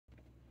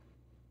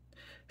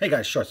Hey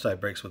guys, short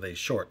side breaks with a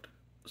short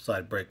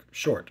side break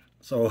short.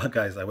 So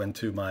guys, I went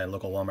to my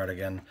local Walmart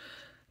again,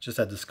 just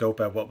had to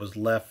scope out what was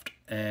left,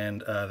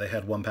 and they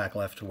had one pack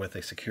left with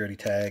a security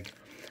tag.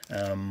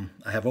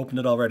 I have opened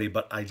it already,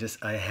 but I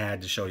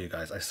had to show you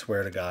guys. I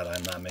swear to God,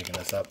 I'm not making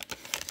this up.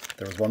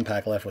 There was one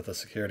pack left with a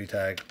security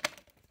tag.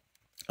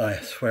 I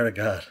swear to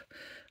God,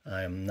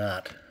 I am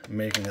not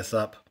making this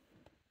up.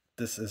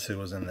 This is who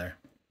was in there.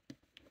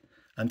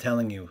 I'm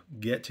telling you,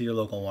 get to your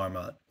local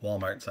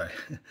Walmart, sorry.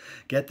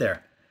 Get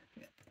there.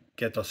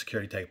 Get those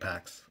security tag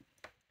packs.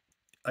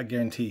 I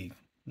guarantee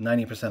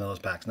 90% of those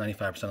packs,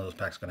 95% of those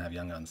packs are going to have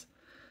young guns.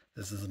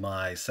 This is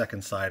my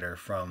second Seider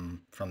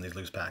from these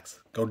loose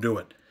packs. Go do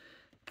it.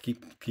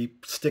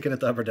 Keep sticking at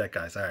the upper deck,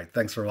 guys. All right,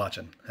 thanks for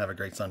watching. Have a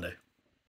great Sunday.